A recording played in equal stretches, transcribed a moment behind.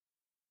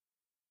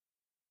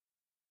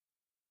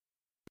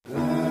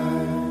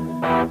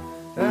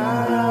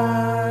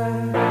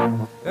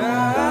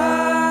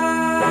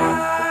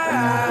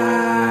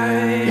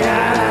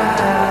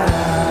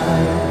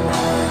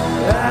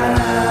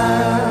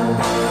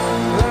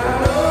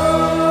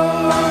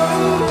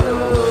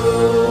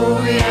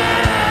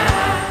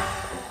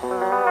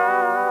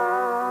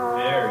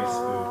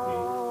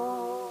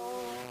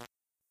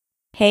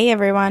Hey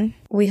everyone.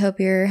 We hope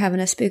you're having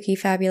a spooky,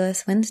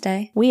 fabulous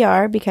Wednesday. We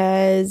are,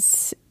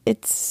 because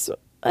it's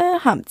a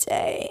hump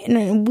day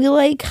and we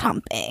like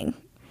humping.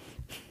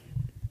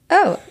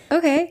 Oh,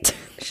 okay.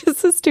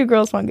 This is Two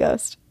Girls, One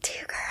Ghost.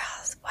 Two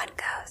Girls, One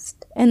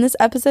Ghost. And this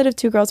episode of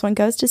Two Girls, One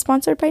Ghost is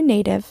sponsored by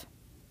Native.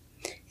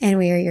 And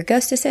we are your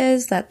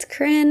ghostesses. That's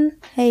Corinne.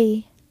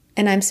 Hey.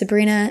 And I'm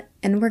Sabrina.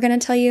 And we're going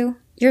to tell you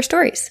your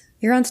stories,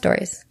 your own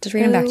stories. Just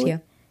read them back to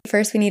you.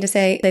 First, we need to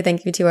say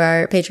thank you to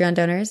our Patreon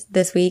donors.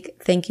 This week,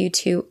 thank you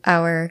to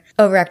our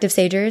Overactive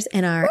Sagers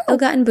and our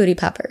Ill-Gotten Booty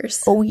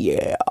Poppers. Oh,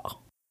 yeah.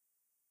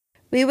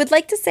 We would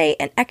like to say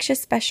an extra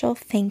special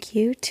thank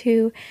you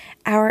to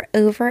our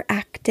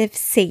Overactive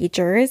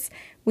Sagers.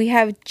 We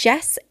have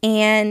Jess,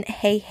 Ann,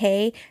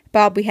 Hey,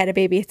 Bob, we had a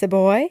baby, it's a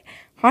boy,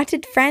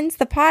 Haunted Friends,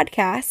 the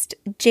podcast,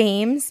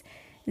 James,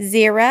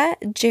 Zira,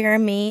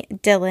 Jeremy,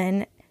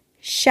 Dylan,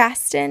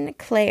 Shaston,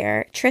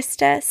 Claire,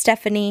 Trista,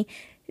 Stephanie,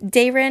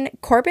 Darren,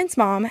 Corbin's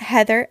mom,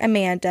 Heather,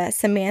 Amanda,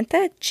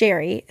 Samantha,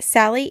 Jerry,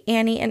 Sally,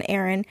 Annie, and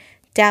Aaron,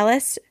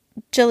 Dallas,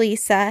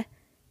 Jaleesa,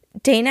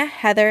 Dana,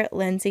 Heather,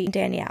 Lindsay,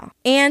 Danielle,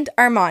 and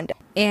Armando.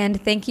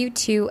 And thank you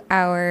to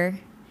our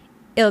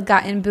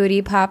Ill-Gotten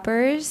Booty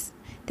Poppers.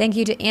 Thank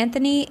you to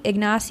Anthony,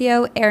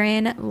 Ignacio,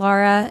 Aaron,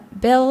 Laura,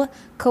 Bill,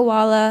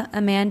 Koala,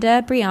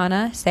 Amanda,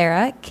 Brianna,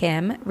 Sarah,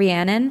 Kim,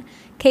 Rhiannon,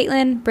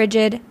 Caitlin,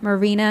 Bridget,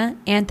 Marina,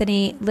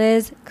 Anthony,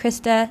 Liz,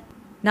 Krista,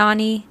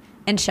 Nani,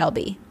 and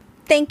Shelby.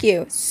 Thank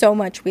you so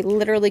much. We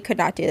literally could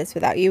not do this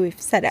without you. We've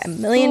said it a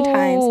million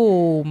times.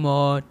 So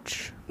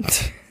much.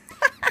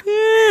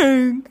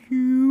 Thank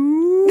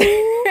you.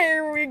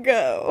 There we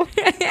go.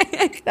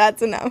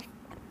 That's enough.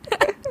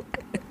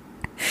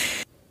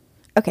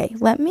 Okay,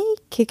 let me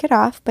kick it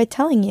off by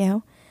telling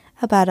you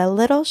about a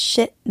little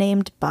shit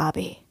named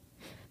Bobby.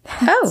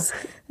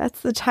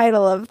 That's the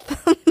title of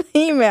the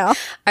email.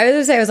 I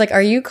was going to say,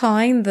 are you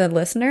calling the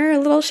listener a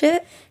little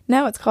shit?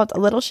 No, it's called A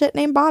Little Shit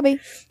Named Bobby.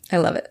 I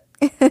love it.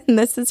 And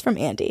this is from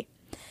Andy.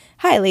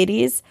 Hi,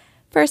 ladies.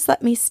 First,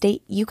 let me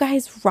state, you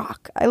guys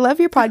rock. I love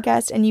your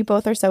podcast, and you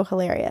both are so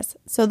hilarious.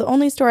 So the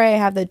only story I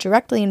have that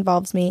directly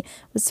involves me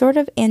was sort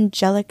of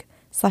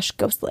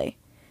angelic/ghostly.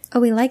 Oh,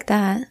 we like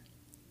that.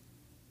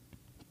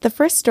 The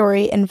first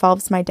story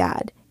involves my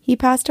dad. He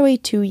passed away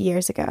 2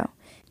 years ago.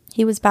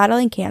 He was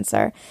battling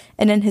cancer,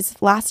 and in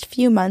his last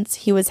few months,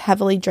 he was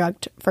heavily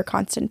drugged for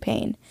constant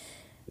pain.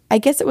 I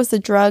guess it was the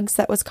drugs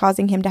that was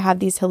causing him to have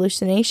these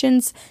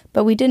hallucinations,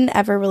 but we didn't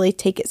ever really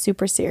take it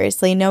super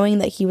seriously, knowing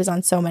that he was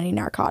on so many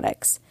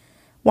narcotics.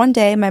 One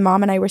day, my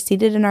mom and I were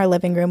seated in our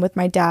living room with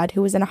my dad,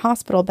 who was in a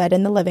hospital bed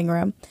in the living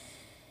room,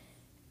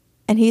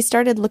 and he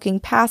started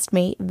looking past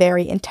me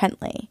very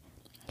intently.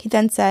 He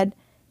then said,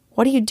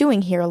 "What are you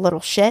doing here, little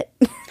shit?"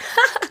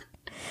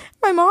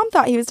 My mom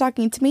thought he was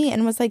talking to me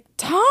and was like,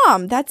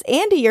 "Tom, that's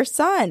Andy, your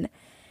son."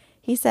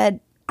 He said,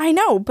 "I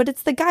know, but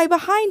it's the guy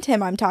behind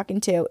him I'm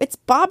talking to. It's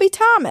Bobby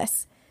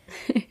Thomas."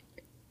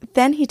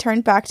 Then he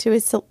turned back to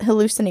his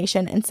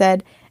hallucination and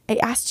said, "I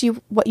asked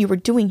you what you were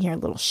doing here,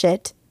 little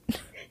shit."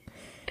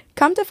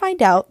 Come to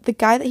find out, the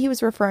guy that he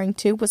was referring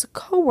to was a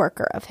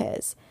coworker of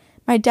his.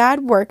 My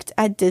dad worked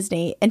at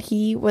Disney, and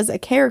he was a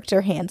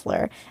character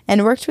handler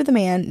and worked with a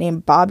man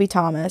named Bobby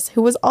Thomas,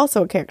 who was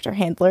also a character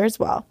handler as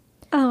well.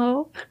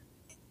 Oh.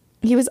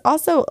 He was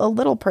also a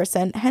little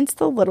person, hence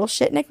the little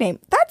shit nickname.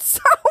 That's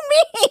so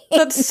mean!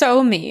 That's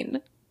so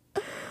mean.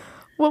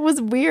 What was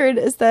weird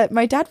is that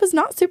my dad was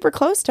not super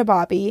close to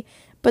Bobby,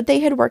 but they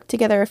had worked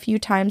together a few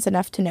times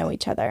enough to know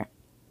each other.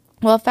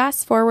 Well,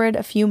 fast forward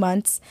a few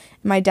months,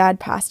 and my dad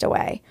passed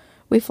away.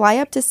 We fly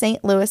up to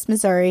St. Louis,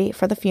 Missouri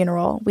for the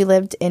funeral. We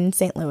lived in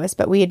St. Louis,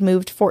 but we had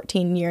moved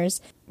 14 years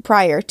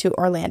prior to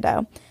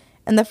Orlando.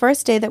 And the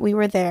first day that we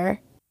were there,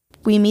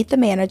 we meet the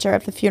manager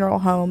of the funeral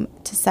home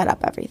to set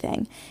up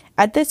everything.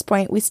 At this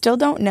point, we still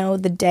don't know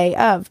the day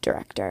of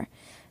director.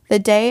 The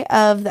day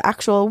of the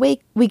actual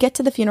wake, we get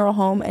to the funeral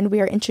home and we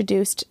are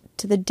introduced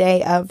to the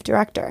day of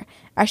director.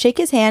 I shake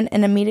his hand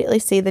and immediately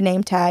see the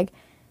name tag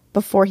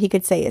before he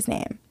could say his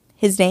name.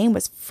 His name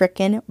was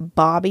frickin'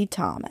 Bobby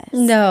Thomas.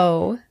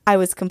 No. I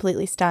was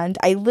completely stunned.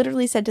 I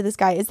literally said to this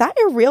guy, "Is that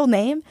your real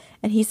name?"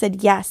 And he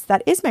said, "Yes,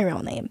 that is my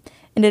real name."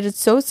 And it is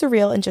so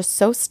surreal and just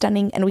so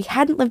stunning. And we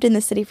hadn't lived in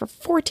the city for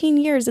 14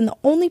 years. And the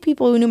only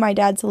people who knew my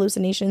dad's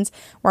hallucinations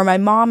were my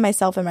mom,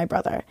 myself, and my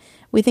brother.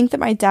 We think that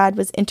my dad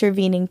was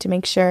intervening to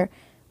make sure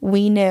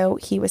we knew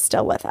he was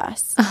still with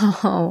us.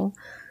 Oh.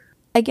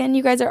 Again,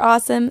 you guys are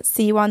awesome.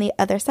 See you on the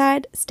other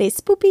side. Stay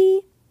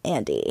spoopy.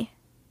 Andy.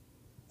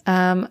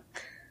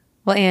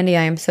 Well, Andy,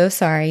 I am so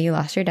sorry you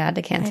lost your dad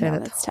to cancer. I know,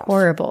 That's tough.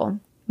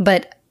 horrible.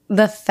 But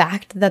the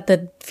fact that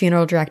the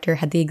funeral director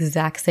had the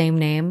exact same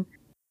name.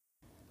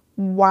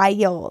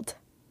 Wild.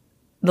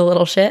 The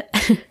little shit.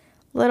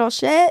 Little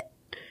shit.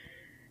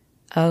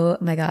 Oh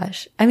my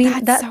gosh. I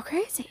mean, That's so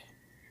crazy.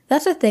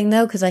 That's the thing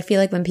though, because I feel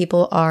like when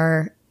people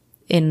are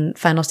in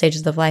final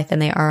stages of life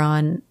and they are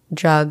on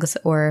drugs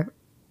or,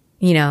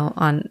 you know,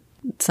 on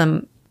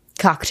some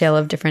cocktail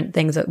of different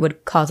things that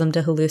would cause them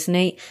to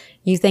hallucinate,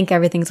 you think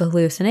everything's a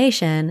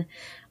hallucination.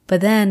 But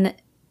then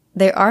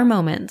there are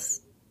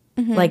moments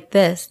like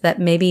this that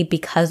maybe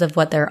because of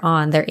what they're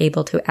on, they're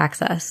able to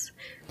access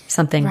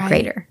something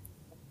greater.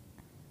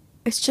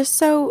 It's just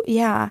so,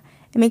 yeah,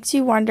 it makes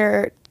you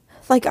wonder.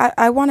 Like,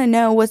 I want to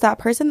know, was that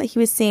person that he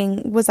was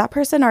seeing, was that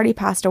person already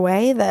passed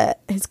away,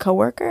 his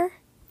coworker?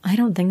 I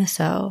don't think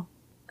so.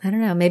 I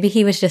don't know. Maybe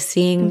he was just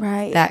seeing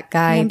that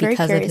guy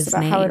because of his name. I'm very curious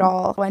about how it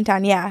all went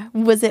down. Yeah.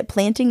 Was it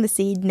planting the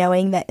seed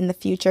knowing that in the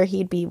future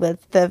he'd be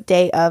with the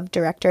day of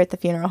director at the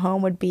funeral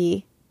home would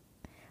be...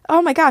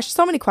 Oh my gosh,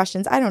 so many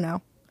questions. I don't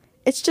know.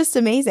 It's just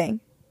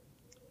amazing.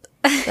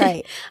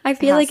 Right. I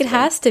feel like it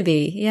has to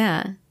be.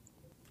 Yeah.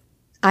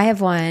 I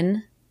have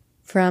one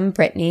from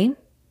Brittany.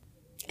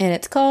 And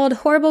it's called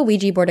Horrible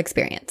Ouija Board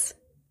Experience.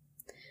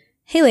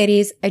 Hey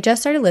ladies, I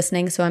just started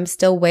listening, so I'm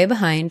still way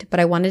behind, but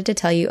I wanted to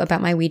tell you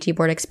about my Ouija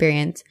board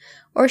experience,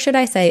 or should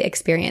I say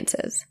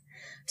experiences.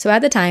 So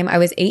at the time, I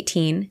was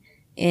 18,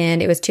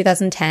 and it was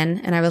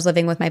 2010, and I was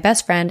living with my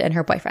best friend and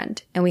her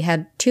boyfriend, and we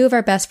had two of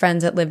our best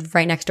friends that lived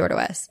right next door to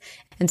us.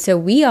 And so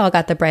we all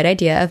got the bright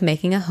idea of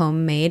making a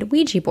homemade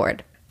Ouija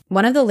board.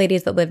 One of the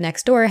ladies that lived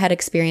next door had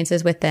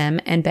experiences with them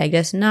and begged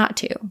us not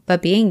to,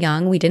 but being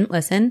young, we didn't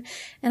listen,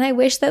 and I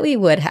wish that we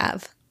would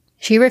have.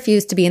 She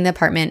refused to be in the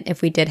apartment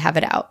if we did have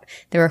it out.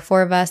 There were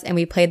 4 of us, and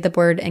we played the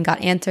board and got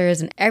answers,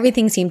 and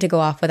everything seemed to go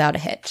off without a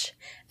hitch.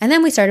 And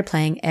then we started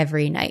playing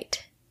every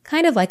night,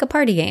 kind of like a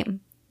party game.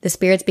 The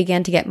spirits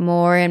began to get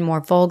more and more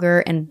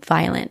vulgar and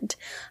violent,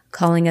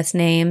 calling us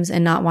names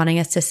and not wanting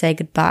us to say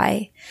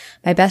goodbye.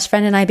 My best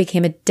friend and I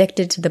became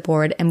addicted to the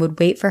board and would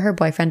wait for her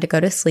boyfriend to go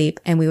to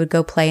sleep, and we would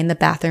go play in the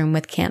bathroom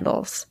with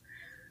candles.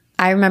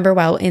 I remember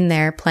while in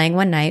there playing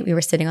one night, we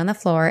were sitting on the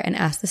floor and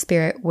asked the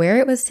spirit where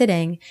it was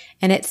sitting,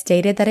 and it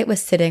stated that it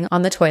was sitting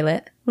on the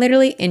toilet,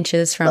 literally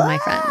inches from my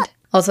friend.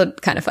 Also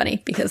kind of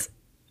funny because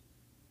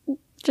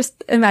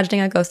just imagining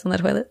a ghost on the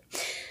toilet.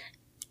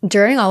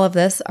 During all of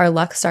this, our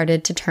luck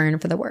started to turn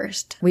for the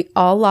worst. We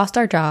all lost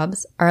our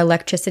jobs, our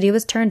electricity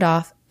was turned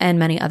off, and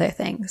many other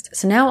things.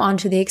 So now on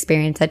to the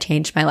experience that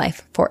changed my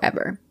life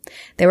forever.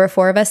 There were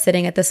 4 of us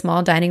sitting at the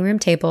small dining room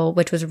table,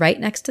 which was right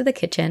next to the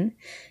kitchen.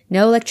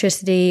 No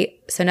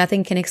electricity, so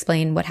nothing can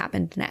explain what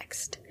happened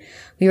next.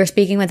 We were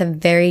speaking with a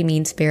very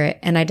mean spirit,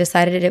 and I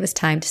decided it was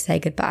time to say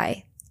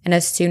goodbye. And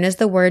as soon as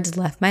the words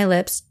left my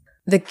lips,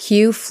 the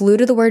cue flew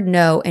to the word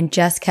no and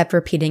just kept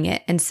repeating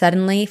it. And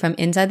suddenly, from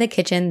inside the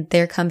kitchen,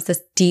 there comes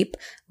this deep,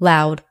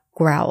 loud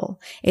growl.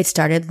 It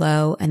started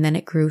low and then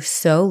it grew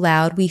so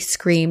loud we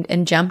screamed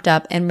and jumped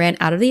up and ran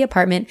out of the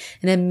apartment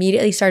and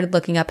immediately started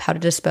looking up how to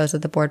dispose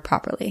of the board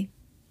properly.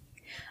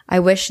 I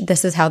wish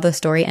this is how the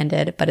story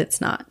ended, but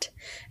it's not.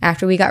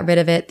 After we got rid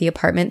of it, the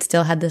apartment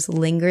still had this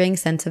lingering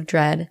sense of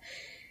dread,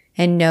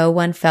 and no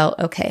one felt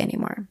okay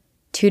anymore.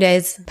 2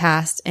 days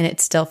passed and it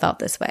still felt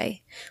this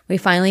way. We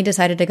finally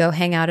decided to go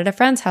hang out at a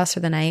friend's house for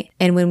the night,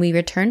 and when we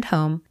returned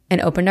home and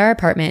opened our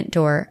apartment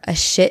door, a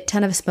shit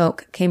ton of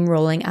smoke came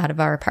rolling out of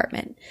our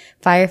apartment.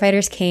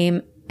 Firefighters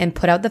came and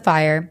put out the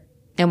fire,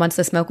 and once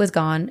the smoke was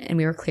gone and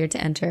we were cleared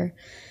to enter,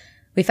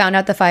 we found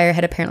out the fire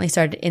had apparently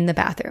started in the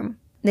bathroom.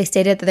 They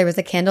stated that there was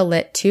a candle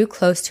lit too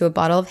close to a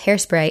bottle of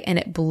hairspray and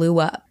it blew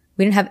up.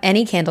 We didn't have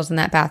any candles in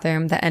that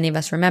bathroom that any of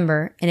us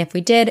remember, and if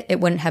we did,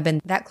 it wouldn't have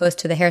been that close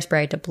to the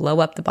hairspray to blow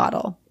up the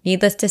bottle.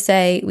 Needless to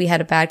say, we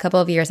had a bad couple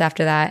of years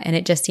after that, and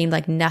it just seemed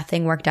like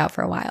nothing worked out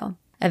for a while.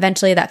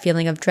 Eventually, that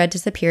feeling of dread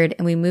disappeared,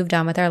 and we moved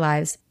on with our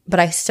lives, but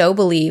I so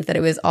believe that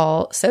it was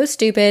all so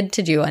stupid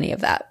to do any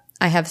of that.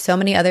 I have so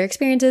many other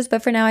experiences,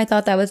 but for now, I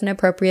thought that was an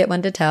appropriate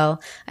one to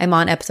tell. I'm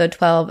on episode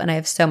 12, and I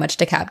have so much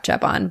to catch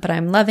up on, but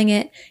I'm loving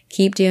it.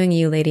 Keep doing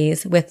you,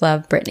 ladies. With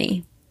love,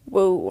 Brittany.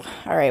 Whoa.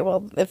 All right.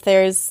 Well, if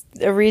there's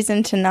a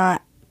reason to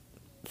not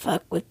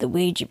fuck with the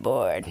Ouija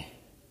board,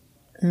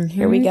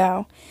 here we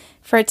go.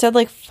 For it to,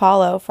 like,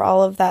 follow, for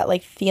all of that,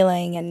 like,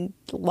 feeling and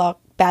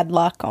luck, bad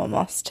luck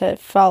almost, to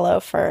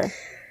follow for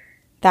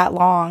that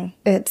long.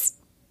 It's,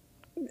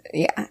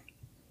 yeah,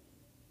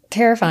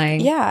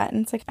 terrifying. Yeah.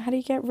 And it's like, how do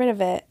you get rid of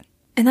it?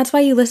 And that's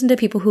why you listen to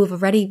people who have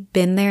already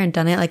been there and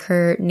done it. Like,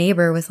 her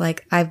neighbor was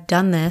like, I've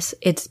done this.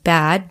 It's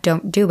bad.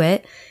 Don't do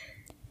it.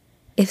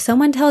 If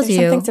someone tells There's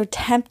you... something so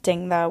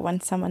tempting, though,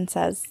 when someone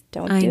says,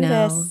 don't do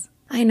this.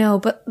 I know,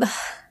 but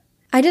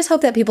I just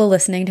hope that people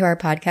listening to our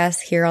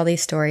podcast hear all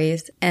these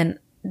stories and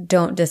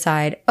don't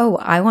decide, oh,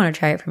 I want to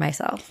try it for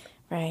myself.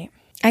 Right.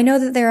 I know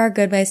that there are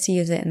good ways to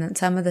use it and that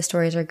some of the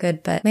stories are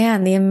good, but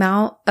man, the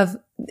amount of,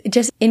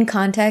 just in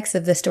context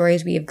of the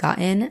stories we have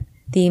gotten,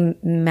 the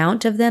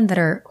amount of them that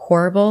are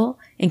horrible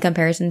in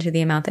comparison to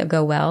the amount that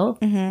go well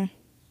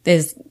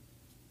is,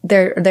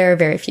 there are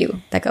very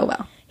few that go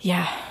well.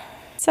 Yeah.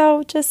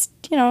 So just,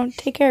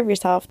 take care of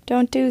yourself.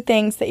 Don't do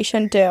things that you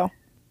shouldn't do.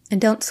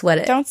 And don't sweat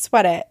it. Don't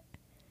sweat it.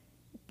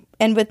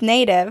 And with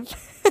Native.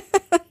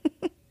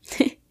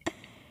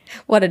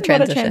 What a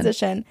transition. What a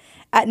transition.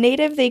 At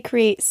Native, they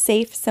create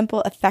safe,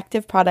 simple,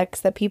 effective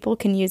products that people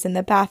can use in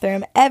the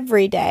bathroom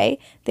every day.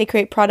 They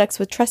create products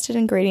with trusted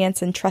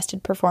ingredients and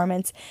trusted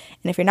performance.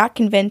 And if you're not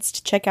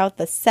convinced, check out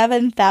the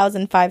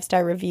 7,000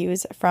 five-star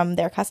reviews from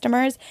their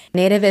customers.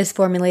 Native is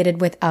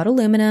formulated without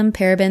aluminum,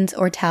 parabens,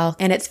 or talc,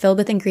 and it's filled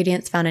with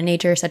ingredients found in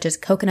nature such as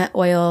coconut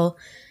oil,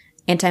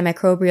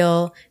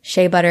 antimicrobial,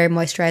 shea butter,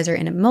 moisturizer,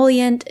 and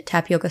emollient,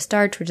 tapioca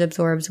starch, which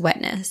absorbs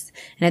wetness.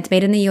 And it's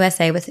made in the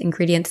USA with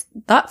ingredients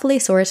thoughtfully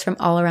sourced from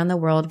all around the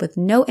world with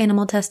no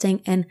animal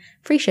testing and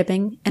free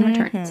shipping and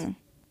returns.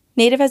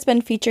 Native has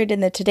been featured in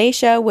The Today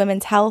Show,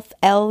 Women's Health,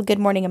 Elle, Good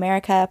Morning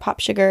America, Pop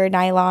Sugar,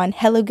 Nylon,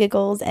 Hello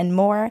Giggles, and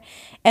more.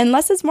 And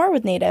less is more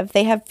with Native.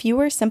 They have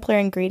fewer, simpler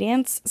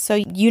ingredients, so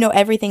you know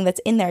everything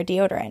that's in their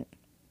deodorant.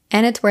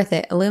 And it's worth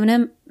it.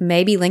 Aluminum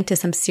may be linked to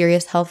some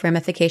serious health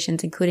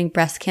ramifications, including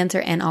breast cancer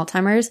and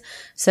Alzheimer's.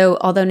 So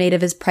although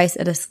Native is priced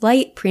at a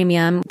slight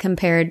premium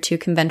compared to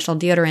conventional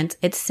deodorants,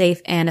 it's safe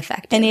and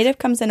effective. And Native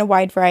comes in a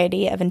wide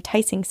variety of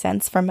enticing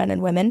scents for men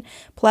and women.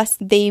 Plus,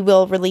 they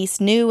will release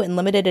new and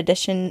limited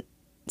edition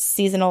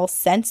seasonal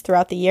scents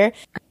throughout the year.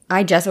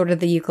 I just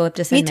ordered the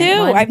eucalyptus Me and too. mint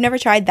one. I've never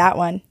tried that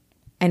one.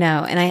 I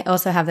know. And I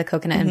also have the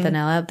coconut and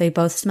vanilla. They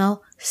both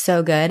smell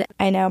so good.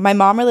 I know. My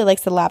mom really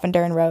likes the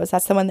lavender and rose.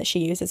 That's the one that she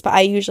uses, but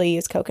I usually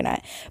use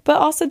coconut. But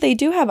also they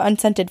do have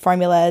unscented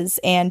formulas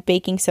and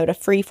baking soda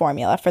free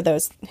formula for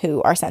those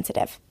who are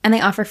sensitive. And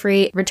they offer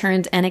free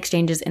returns and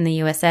exchanges in the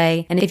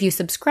USA. And if you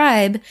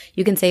subscribe,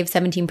 you can save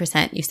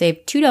 17%. You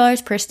save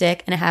 $2 per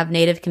stick and have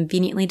Native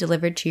conveniently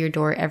delivered to your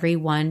door every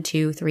 1,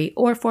 2, 3,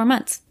 or 4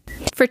 months.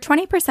 For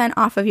 20%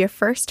 off of your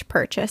first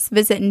purchase,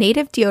 visit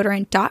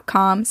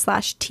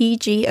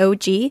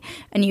nativedeodorant.com/TGOG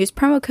and use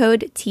promo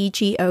code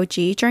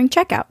TGOG during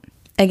checkout.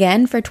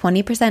 Again, for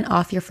 20%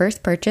 off your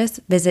first purchase,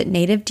 visit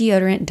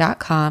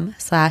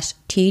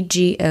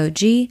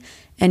nativedeodorant.com/TGOG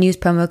and use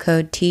promo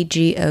code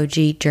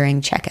TGOG during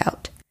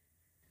checkout.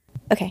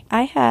 Okay,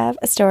 I have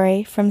a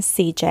story from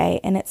CJ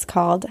and it's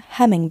called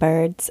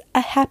Hummingbirds, a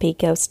Happy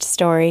Ghost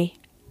Story.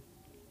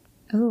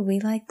 Oh, we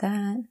like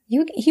that.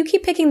 You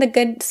keep picking the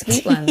good,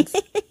 sweet ones.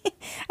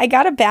 I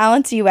gotta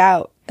balance you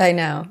out. I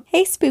know.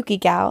 Hey, spooky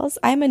gals.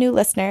 I'm a new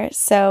listener,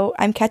 so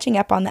I'm catching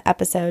up on the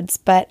episodes,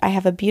 but I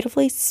have a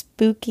beautifully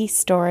spooky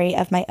story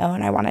of my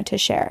own I wanted to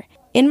share.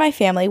 In my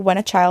family, when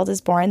a child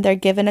is born, they're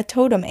given a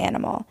totem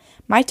animal.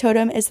 My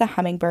totem is the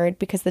hummingbird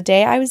because the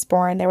day I was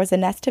born, there was a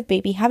nest of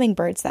baby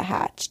hummingbirds that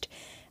hatched.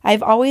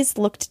 I've always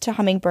looked to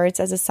hummingbirds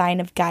as a sign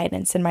of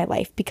guidance in my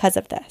life because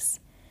of this.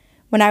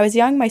 When I was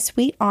young, my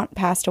sweet aunt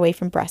passed away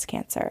from breast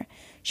cancer.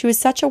 She was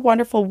such a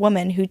wonderful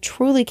woman who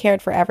truly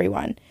cared for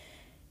everyone.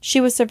 She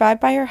was survived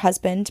by her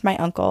husband, my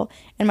uncle,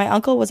 and my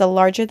uncle was a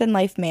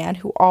larger-than-life man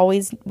who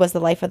always was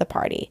the life of the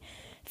party.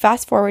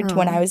 Fast forward to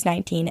when I was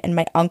 19 and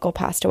my uncle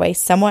passed away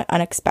somewhat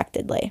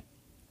unexpectedly.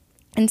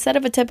 Instead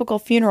of a typical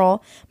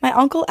funeral, my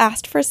uncle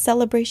asked for a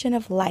celebration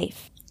of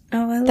life.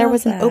 Oh, I love There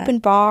was that. an open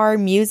bar,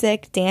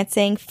 music,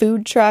 dancing,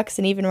 food trucks,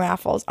 and even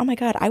raffles. Oh my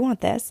God, I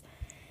want this.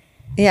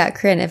 Yeah,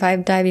 Corinne, if I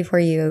die before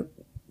you,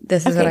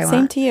 this is what I want.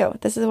 Same to you.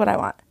 This is what I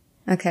want.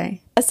 Okay.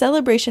 A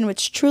celebration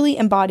which truly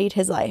embodied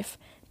his life.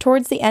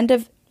 Towards the end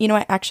of,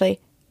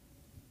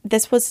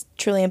 this was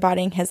truly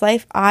embodying his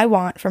life. I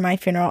want for my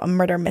funeral a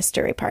murder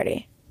mystery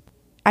party.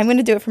 I'm going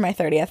to do it for my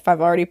 30th, but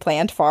I've already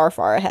planned far,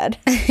 far ahead.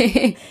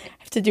 I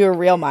have to do a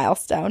real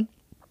milestone.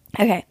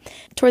 Okay.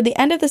 Toward the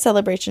end of the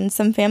celebration,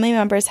 some family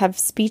members have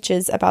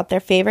speeches about their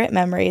favorite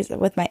memories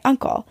with my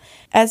uncle.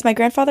 As my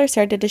grandfather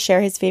started to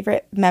share his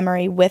favorite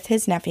memory with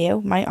his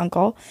nephew, my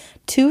uncle,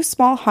 2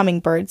 small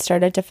hummingbirds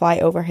started to fly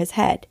over his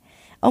head,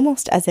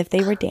 almost as if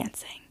they were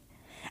dancing.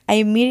 I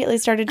immediately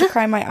started to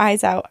cry my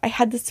eyes out. I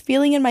had this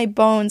feeling in my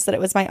bones that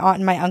it was my aunt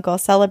and my uncle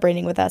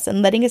celebrating with us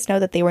and letting us know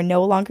that they were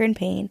no longer in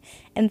pain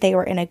and they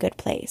were in a good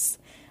place.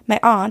 My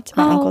aunt,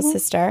 my uncle's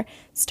sister,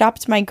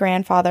 stopped my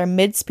grandfather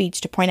mid-speech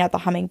to point out the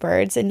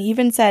hummingbirds and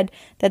even said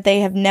that they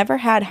have never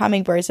had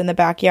hummingbirds in the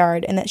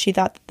backyard and that she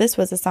thought that this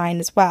was a sign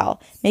as well,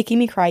 making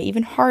me cry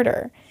even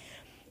harder.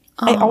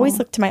 I always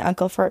looked to my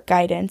uncle for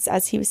guidance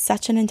as he was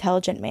such an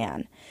intelligent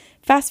man.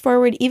 Fast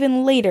forward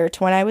even later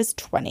to when I was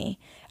 20.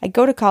 I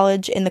go to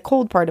college in the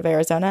cold part of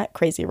Arizona.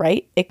 Crazy,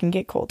 right? It can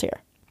get cold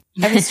here.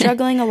 I was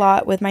struggling a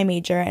lot with my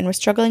major and was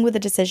struggling with the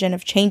decision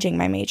of changing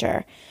my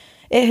major.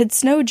 It had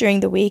snowed during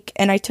the week,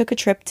 and I took a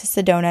trip to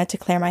Sedona to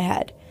clear my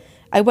head.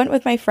 I went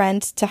with my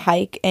friend to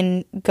hike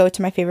and go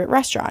to my favorite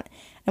restaurant,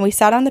 and we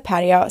sat on the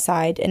patio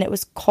outside, and it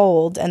was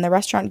cold, and the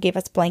restaurant gave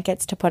us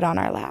blankets to put on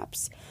our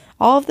laps.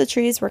 All of the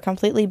trees were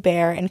completely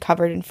bare and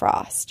covered in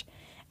frost.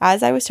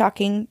 As I was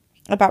talking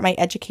about my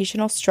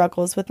educational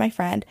struggles with my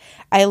friend,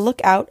 I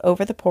look out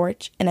over the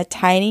porch, and a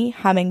tiny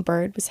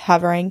hummingbird was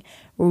hovering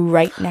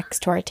right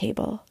next to our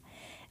table.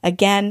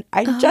 Again,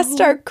 I just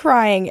start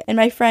crying, and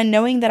my friend,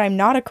 knowing that I'm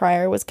not a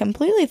crier, was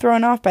completely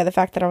thrown off by the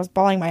fact that I was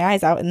bawling my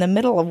eyes out in the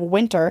middle of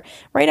winter,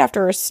 right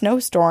after a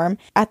snowstorm,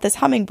 at this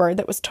hummingbird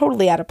that was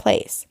totally out of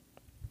place.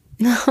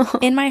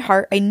 In my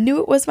heart, I knew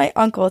it was my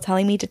uncle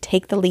telling me to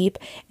take the leap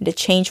and to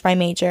change my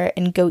major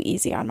and go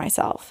easy on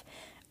myself.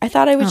 I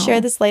thought I would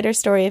share this later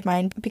story of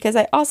mine because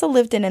I also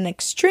lived in an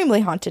extremely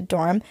haunted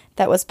dorm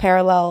that was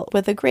parallel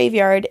with a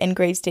graveyard and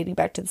graves dating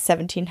back to the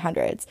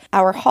 1700s.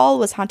 Our hall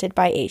was haunted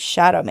by a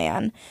shadow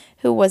man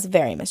who was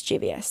very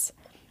mischievous.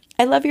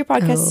 I love your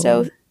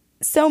podcast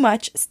so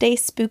much. Stay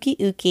spooky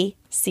ooky,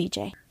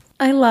 CJ.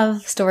 I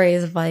love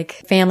stories of like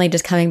family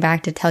just coming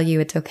back to tell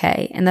you it's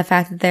okay. And the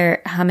fact that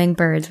they're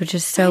hummingbirds, which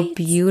is so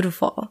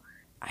beautiful.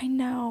 I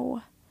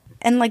know.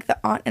 And like the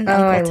aunt and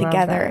uncle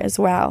together as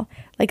well.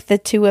 Like the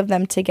two of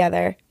them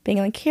together being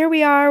like, here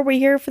we are. We're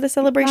here for the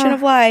celebration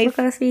of life. Look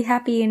at us be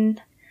happy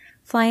and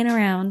flying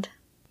around.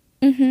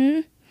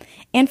 Mm-hmm.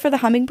 And for the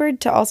hummingbird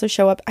to also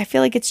show up, I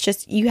feel like it's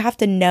just, you have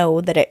to know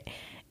that it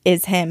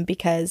is him,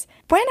 because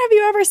when have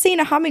you ever seen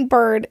a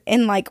hummingbird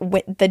in like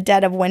the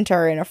dead of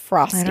winter in a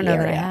frosty area? I don't know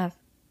that I have.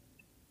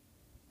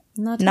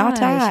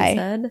 Not I. She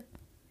said.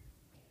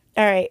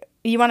 All right.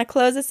 You want to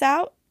close us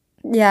out?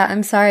 Yeah,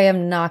 I'm sorry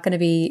I'm not going to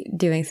be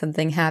doing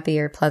something happy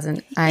or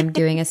pleasant. I'm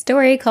doing a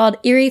story called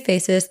Eerie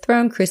Faces,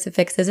 Thrown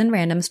Crucifixes, and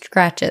Random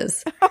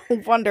Scratches. Oh,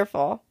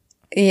 wonderful.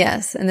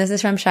 Yes, and this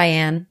is from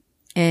Cheyenne.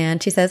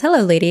 And she says, hello,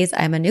 ladies.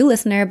 I'm a new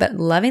listener, but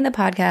loving the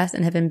podcast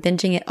and have been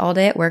binging it all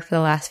day at work for the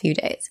last few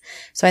days.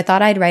 So I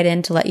thought I'd write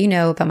in to let you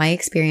know about my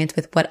experience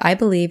with what I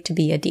believe to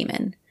be a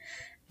demon.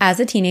 As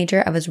a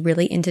teenager, I was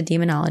really into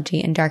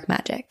demonology and dark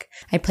magic.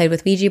 I played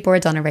with Ouija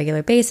boards on a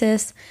regular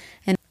basis,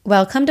 and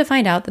well, come to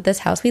find out that this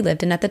house we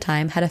lived in at the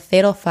time had a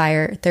fatal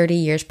fire 30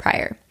 years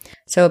prior,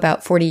 so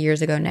about 40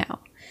 years ago now.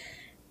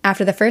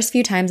 After the first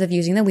few times of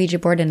using the Ouija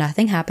board and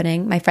nothing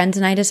happening, my friends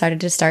and I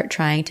decided to start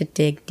trying to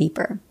dig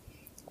deeper.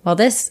 Well,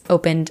 this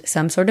opened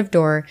some sort of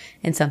door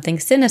and something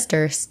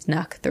sinister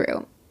snuck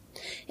through.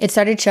 It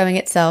started showing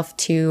itself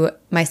to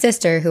my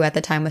sister, who at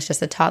the time was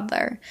just a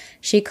toddler.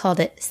 She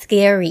called it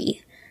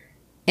scary.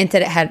 And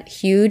said it had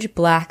huge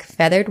black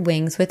feathered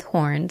wings with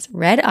horns,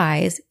 red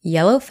eyes,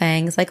 yellow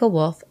fangs like a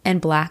wolf, and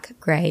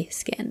black-gray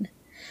skin.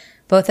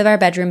 Both of our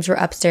bedrooms were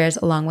upstairs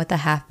along with the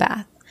half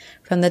bath.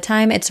 From the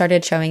time it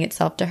started showing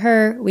itself to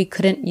her, we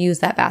couldn't use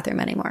that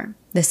bathroom anymore.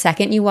 The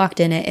second you walked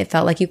in it, it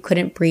felt like you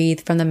couldn't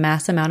breathe from the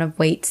mass amount of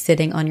weight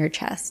sitting on your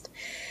chest.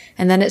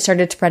 And then it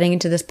started spreading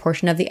into this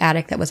portion of the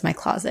attic that was my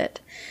closet.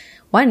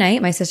 One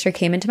night, my sister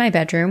came into my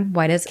bedroom,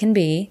 white as can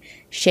be,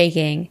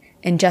 shaking,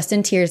 and just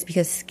in tears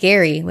because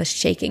Scary was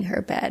shaking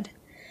her bed.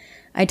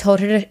 I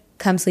told her to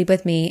come sleep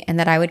with me and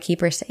that I would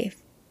keep her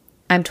safe.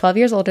 I'm 12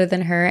 years older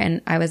than her,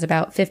 and I was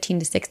about 15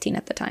 to 16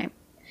 at the time.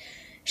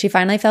 She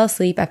finally fell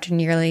asleep after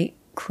nearly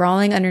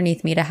crawling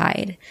underneath me to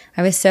hide.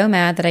 I was so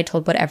mad that I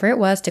told whatever it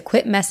was to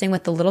quit messing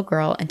with the little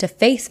girl and to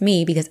face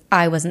me because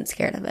I wasn't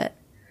scared of it.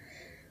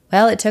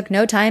 Well, it took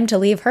no time to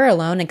leave her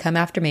alone and come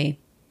after me.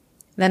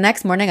 The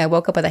next morning, I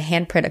woke up with a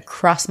handprint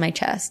across my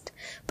chest,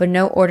 but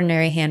no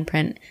ordinary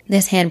handprint.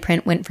 This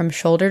handprint went from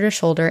shoulder to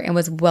shoulder and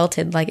was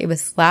welted like it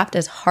was slapped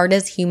as hard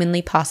as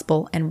humanly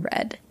possible and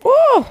red.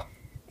 Whoa!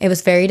 It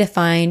was very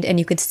defined, and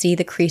you could see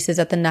the creases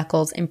at the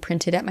knuckles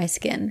imprinted at my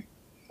skin.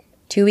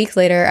 2 weeks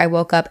later, I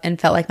woke up and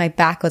felt like my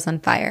back was on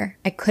fire.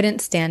 I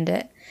couldn't stand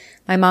it.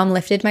 My mom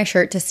lifted my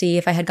shirt to see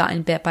if I had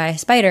gotten bit by a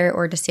spider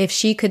or to see if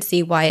she could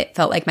see why it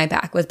felt like my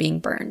back was being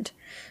burned.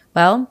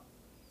 Well,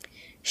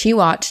 she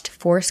watched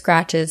 4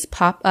 scratches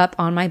pop up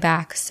on my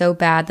back so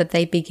bad that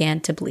they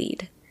began to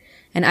bleed.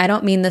 And I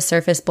don't mean the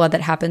surface blood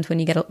that happens when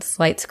you get a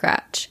slight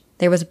scratch.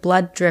 There was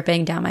blood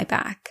dripping down my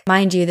back.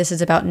 Mind you, this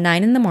is about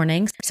 9 in the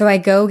morning, so I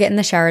go get in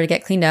the shower to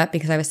get cleaned up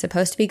because I was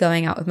supposed to be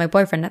going out with my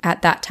boyfriend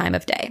at that time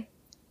of day.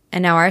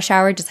 And now our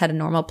shower just had a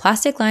normal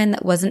plastic line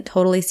that wasn't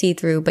totally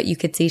see-through, but you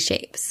could see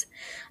shapes.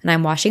 And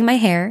I'm washing my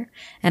hair,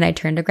 and I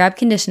turned to grab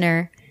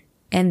conditioner,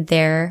 and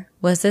there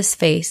was this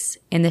face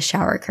in the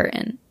shower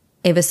curtain.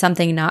 It was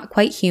something not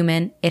quite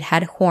human. It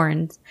had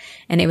horns,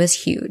 and it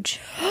was huge.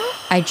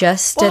 I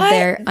just stood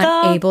there,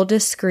 unable to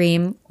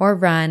scream or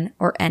run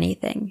or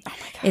anything. Oh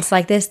it's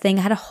like this thing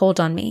had a hold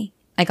on me.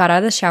 I got out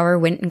of the shower,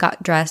 went and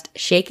got dressed,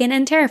 shaken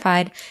and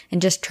terrified,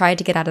 and just tried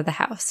to get out of the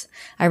house.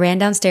 I ran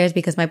downstairs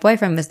because my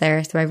boyfriend was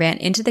there, so I ran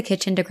into the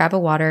kitchen to grab a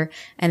water,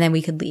 and then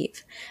we could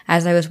leave.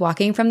 As I was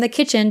walking from the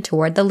kitchen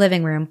toward the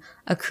living room,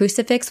 a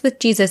crucifix with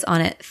Jesus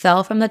on it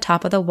fell from the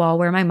top of the wall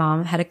where my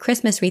mom had a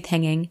Christmas wreath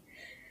hanging,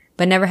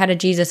 but never had a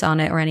Jesus on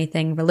it or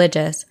anything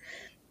religious,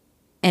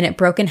 and it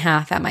broke in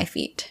half at my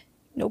feet.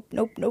 Nope.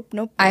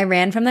 I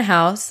ran from the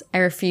house. I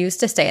refused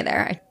to stay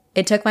there.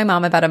 It took my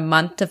mom about a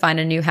month to find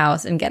a new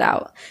house and get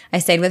out. I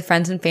stayed with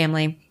friends and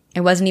family.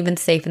 It wasn't even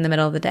safe in the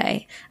middle of the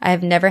day. I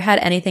have never had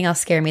anything else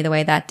scare me the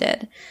way that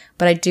did,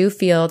 but I do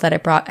feel that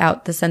it brought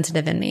out the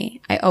sensitive in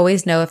me. I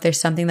always know if there's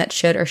something that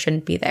should or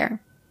shouldn't be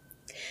there.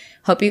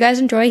 Hope you guys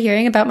enjoy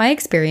hearing about my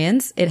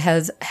experience. It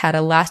has had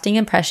a lasting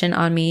impression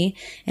on me,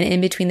 and in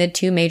between the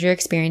 2 major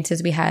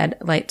experiences we had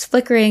lights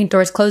flickering,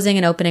 doors closing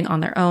and opening on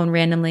their own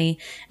randomly,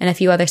 and a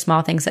few other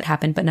small things that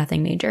happened but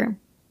nothing major.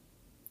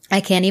 I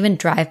can't even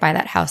drive by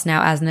that house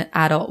now as an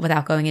adult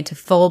without going into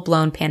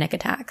full-blown panic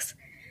attacks.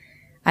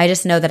 I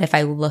just know that if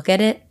I look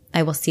at it,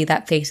 I will see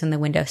that face in the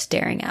window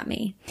staring at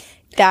me.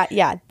 That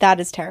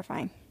is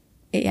terrifying.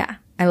 Yeah.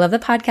 I love the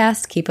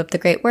podcast. Keep up the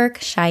great work.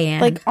 Cheyenne.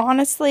 Like,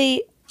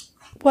 honestly,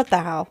 what the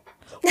hell?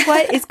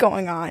 What is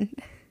going on?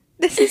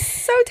 This is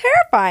so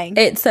terrifying.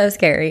 It's so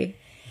scary.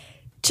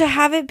 To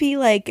have it be,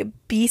 like,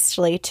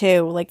 beastly,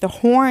 too. Like, the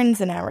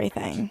horns and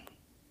everything.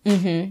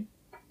 Mm-hmm.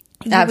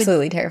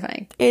 Absolutely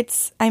terrifying.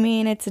 It's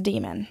a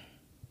demon.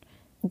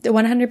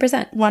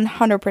 100%.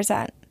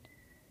 100%.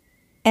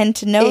 And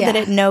to know that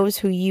it knows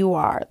who you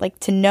are. Like,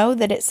 to know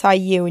that it saw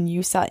you and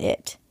you saw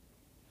it.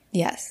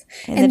 Yes.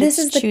 And that this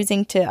is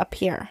choosing to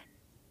appear.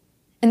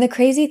 And the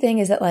crazy thing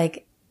is that,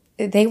 like,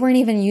 they weren't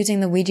even using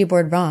the Ouija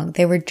board wrong.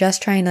 They were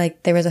just trying to,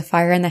 like, there was a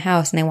fire in the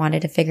house and they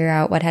wanted to figure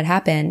out what had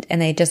happened.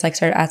 And they just, like,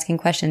 started asking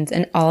questions.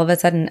 And all of a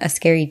sudden, a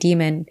scary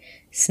demon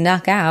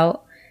snuck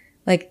out.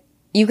 Like,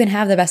 you can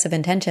have the best of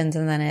intentions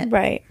and then it...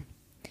 Right.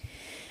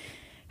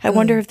 I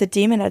wonder if the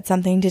demon had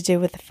something to do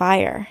with the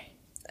fire.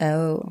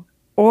 Oh.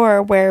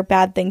 Or where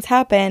bad things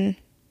happen,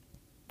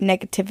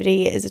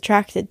 negativity is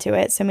attracted to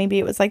it. So maybe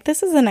it was like,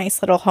 this is a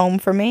nice little home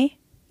for me.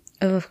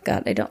 Oh,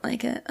 God, I don't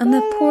like it. And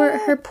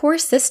her poor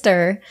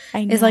sister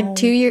is like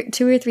 2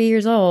 or 3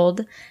 years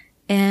old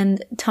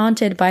and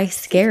taunted by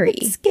Scary.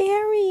 It's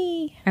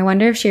scary. I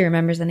wonder if she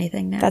remembers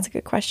anything now. That's a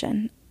good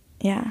question.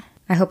 Yeah.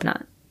 I hope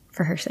not,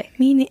 for her sake.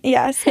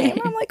 Yeah, same.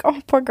 I'm like,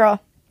 oh, poor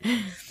girl.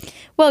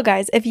 Well,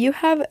 guys, if you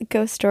have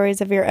ghost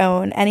stories of your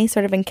own, any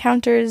sort of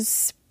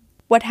encounters,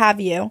 what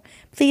have you,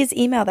 please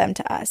email them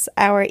to us.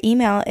 Our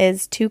email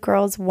is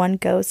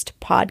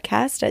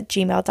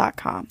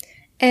twogirlsoneghostpodcast@gmail.com.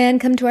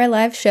 And come to our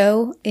live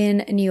show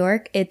in New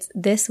York. It's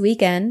this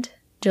weekend,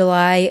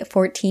 July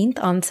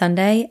 14th on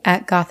Sunday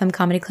at Gotham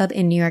Comedy Club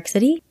in New York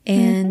City.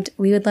 And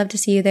we would love to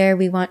see you there.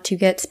 We want to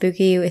get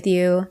spooky with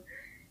you.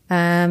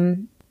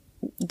 Don't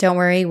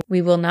worry,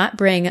 we will not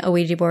bring a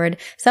Ouija board.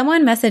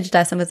 Someone messaged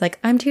us and was like,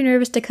 I'm too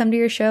nervous to come to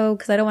your show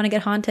because I don't want to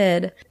get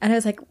haunted. And I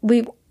was like,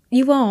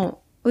 you won't.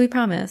 We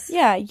promise.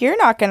 Yeah, you're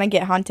not going to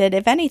get haunted.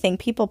 If anything,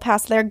 people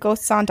pass their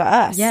ghosts on to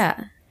us.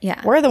 Yeah.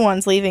 We're the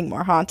ones leaving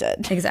more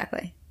haunted.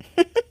 Exactly.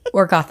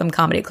 Or Gotham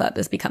Comedy Club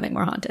is becoming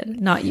more haunted,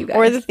 not you guys.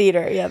 Or the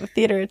theater. Yeah, the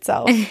theater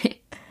itself.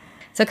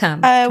 So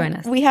come, join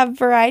us. We have a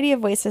variety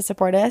of ways to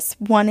support us.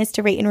 One is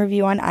to rate and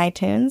review on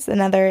iTunes.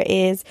 Another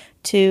is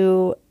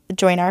to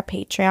join our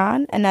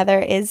Patreon. Another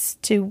is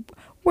to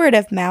word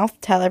of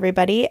mouth, tell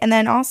everybody. And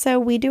then also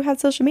we do have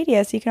social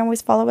media, so you can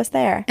always follow us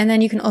there. And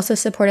then you can also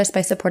support us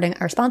by supporting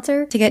our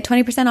sponsor. To get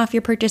 20% off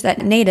your purchase at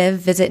Native,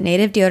 visit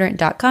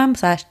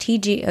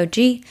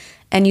nativedeodorant.com/TGOG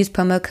and use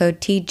promo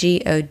code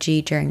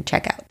TGOG during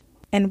checkout.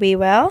 And we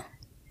will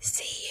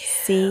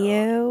see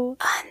you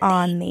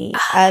on the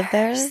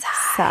other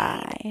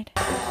side.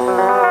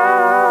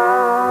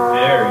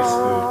 Very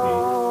spooky.